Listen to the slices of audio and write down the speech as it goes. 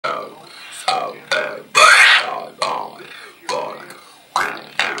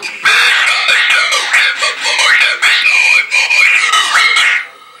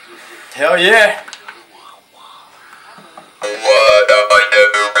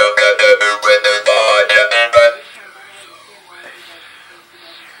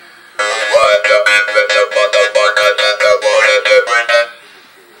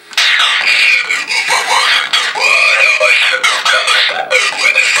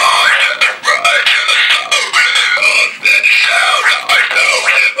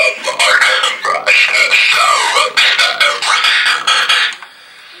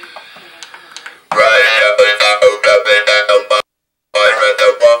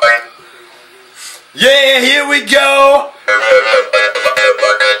we go.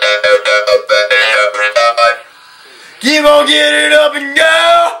 Keep on getting up and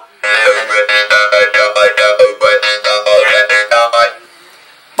go.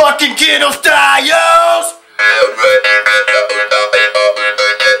 Fucking Kindle styles.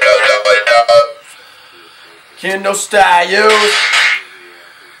 Kindle styles.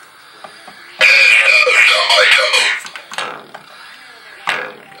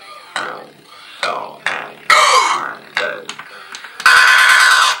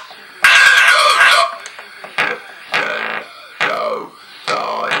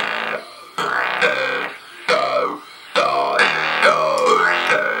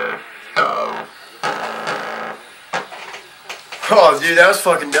 Oh, dude, that was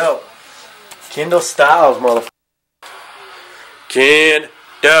fucking dope. Kindle styles, motherfucker.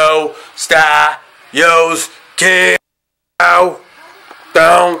 Kindle styles. Kindle.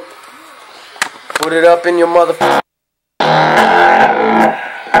 Don't put it up in your motherfucker.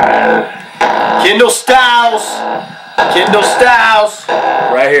 Kindle styles. Kindle styles.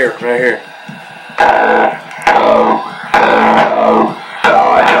 Right here, right here.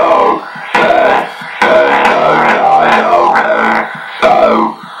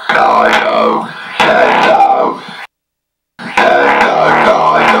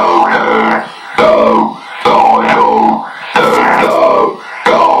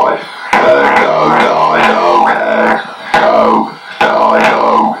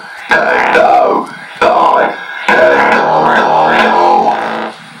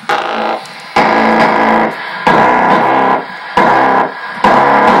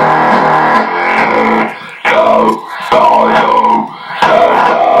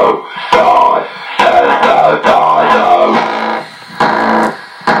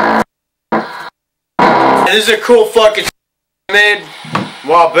 This is a cool fucking made a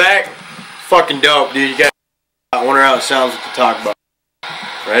while back. Fucking dope, dude. You guys, I wonder how it sounds with the talk about.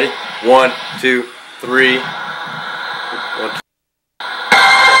 Ready? 1, 2, 3. 1, 2.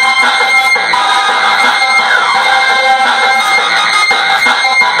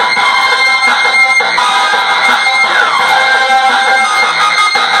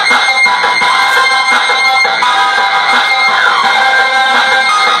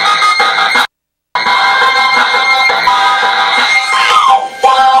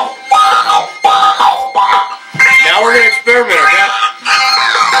 Experiment, okay?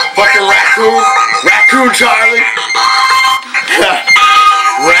 Fucking raccoon Charlie.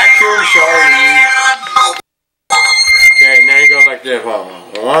 Raccoon Charlie. Okay, now you go like this. 1,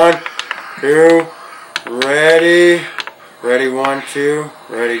 2, ready. Ready, 1, 2,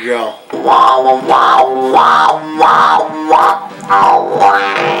 ready, go. Hold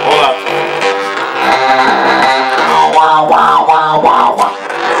up.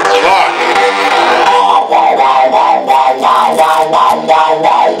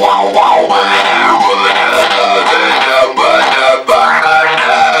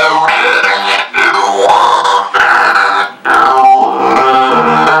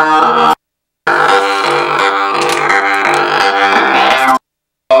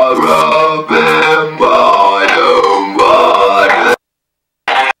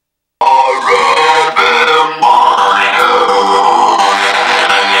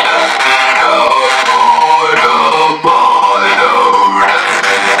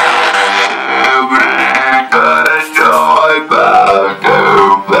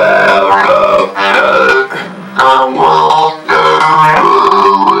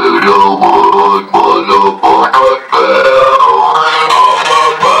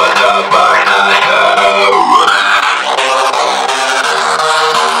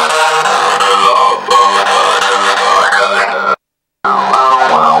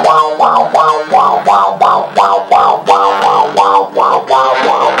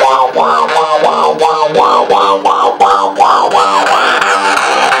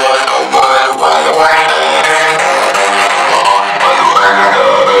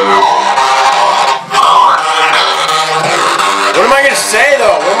 Say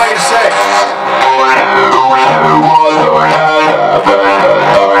though, what am I gonna say?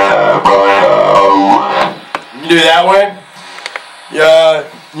 You do that way? Yeah,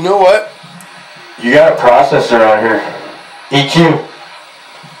 you know what? You got a processor on here. EQ.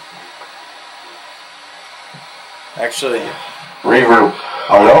 Actually, reverb.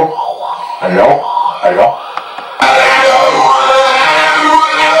 Hello? Hello? Hello?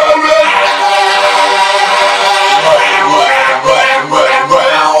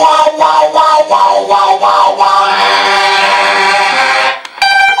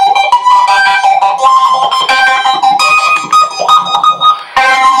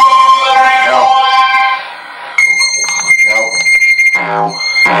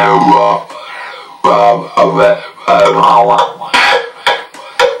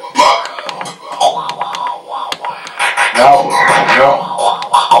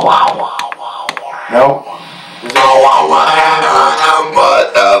 Nope.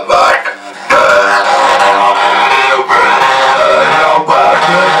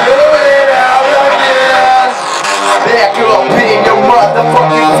 Back up in your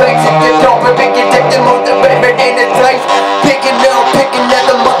motherfucking face. If you don't pick it, take the motivated in the place. Picking at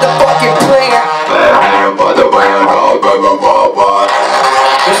the motherfucking plan.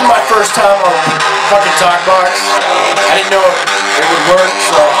 This is my first time on fucking Talkbox. I didn't know it would work,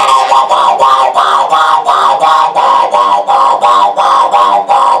 so.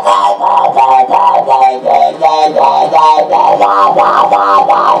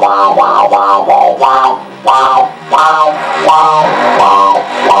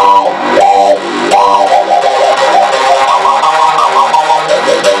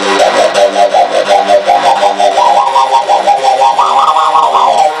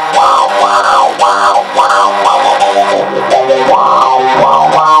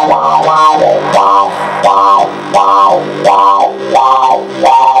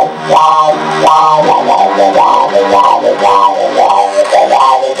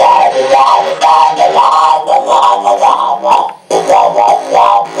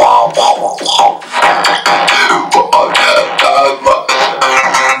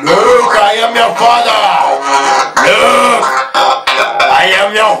 Luke, I am your father! Luke! I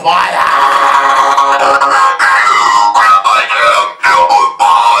am your father!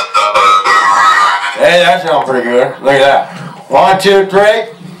 Hey, that sounds pretty good. Look at that. 1, 2,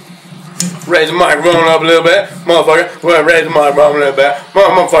 3. Raise the microphone up a little bit. Motherfucker, well, raise the microphone a little bit.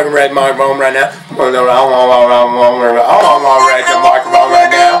 Motherfucking raise the microphone right now. I want to raise the microphone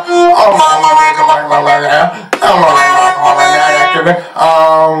right now. I want to raise the microphone right now. I want to raise the microphone right now. I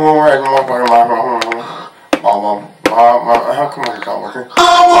want to raise the motherfucking microphone. How come it's not working?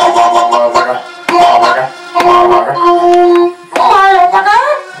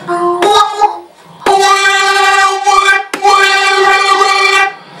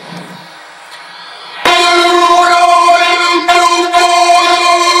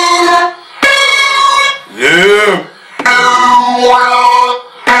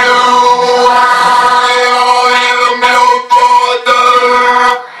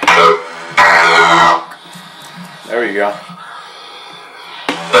 There you go.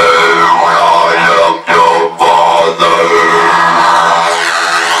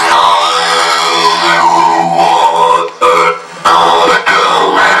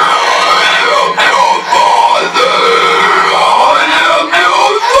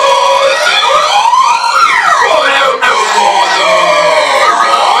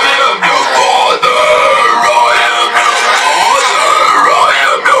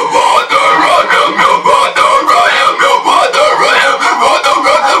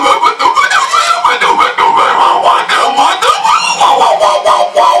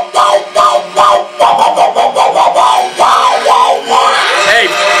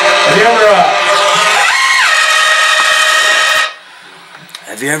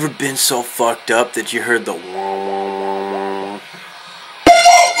 Have you ever been so fucked up that you heard the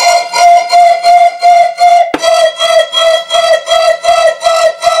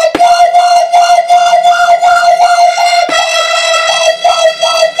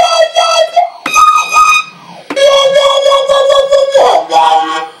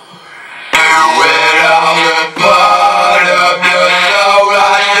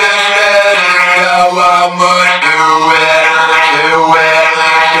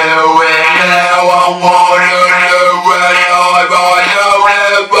I want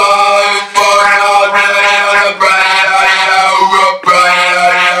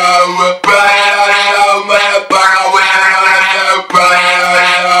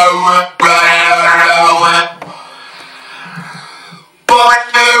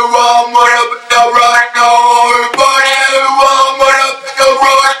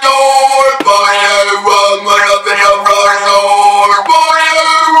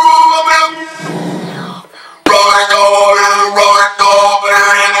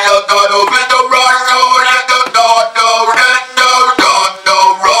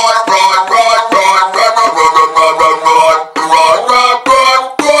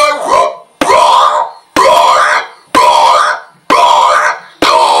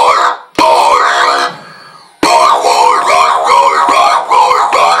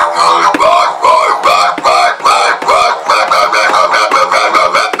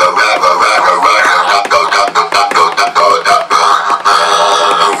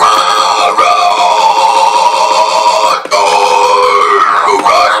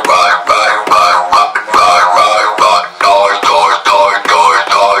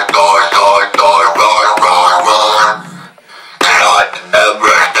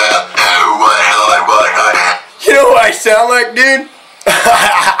sound like, dude?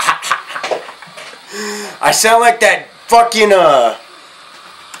 I sound like that fucking,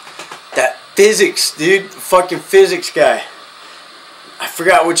 that physics, dude. Fucking physics guy. I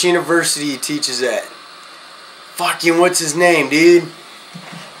forgot which university he teaches at. Fucking, what's his name, dude?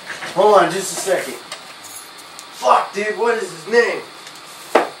 Hold on just a second. Fuck, dude, what is his name?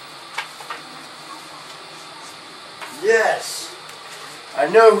 Yes. I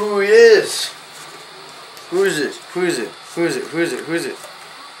know who he is. Who is it? Who is it? Who is it? Who is it? Who is it?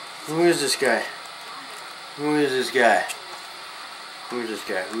 Who is this guy? Who is this guy? Who is this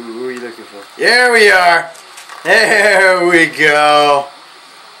guy? Who are you looking for? There we are. There we go.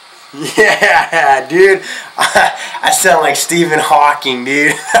 Yeah, dude. I sound like Stephen Hawking,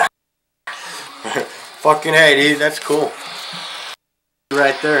 dude. Fucking hey, dude. That's cool.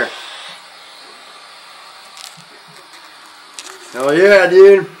 Right there. Hell yeah,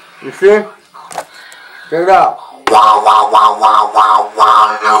 dude. You see? Check it out. Wow, wow, wow, wow, wow,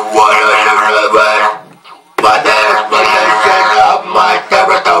 wow. My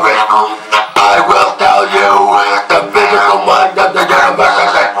territory. I will tell you the physical mind of the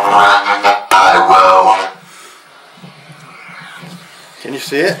universe. I will. Can you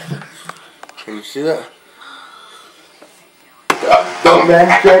see it? Can you see that? Don't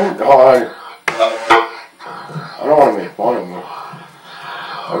mention. Hold on. I don't want to make fun of me.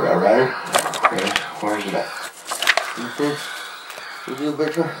 Okay, ready? Okay, where's it at? You see the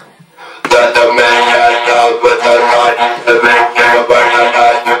picture? That the man has out with the night, the man came up by the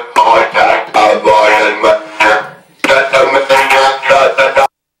night, contact, avoid and measure. That the man has out the night,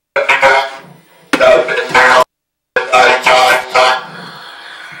 the picture, I can't.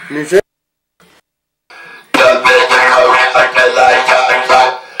 Can you see it? The picture, I can like that,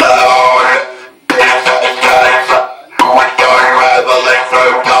 when you're traveling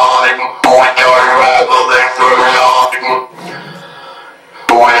through time, when you're traveling through time.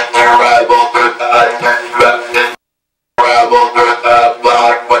 When you travel through that, travel through that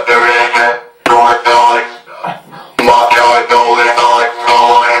black, but there is a door going. My God, going on,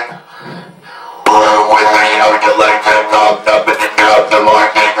 going. With the calculation of the beginning of the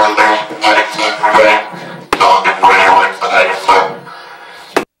market, release, medicine, ring, talking real inside.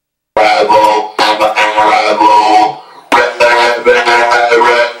 Travel, travel, with the heaven and the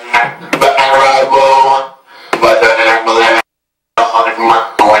ring, travel, but the heaven.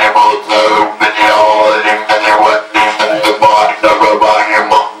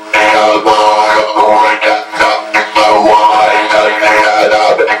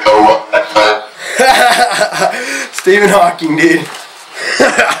 Stephen Hawking, dude.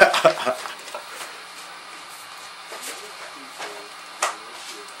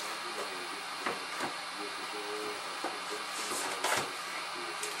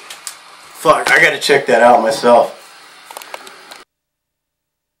 Fuck, I gotta check that out myself.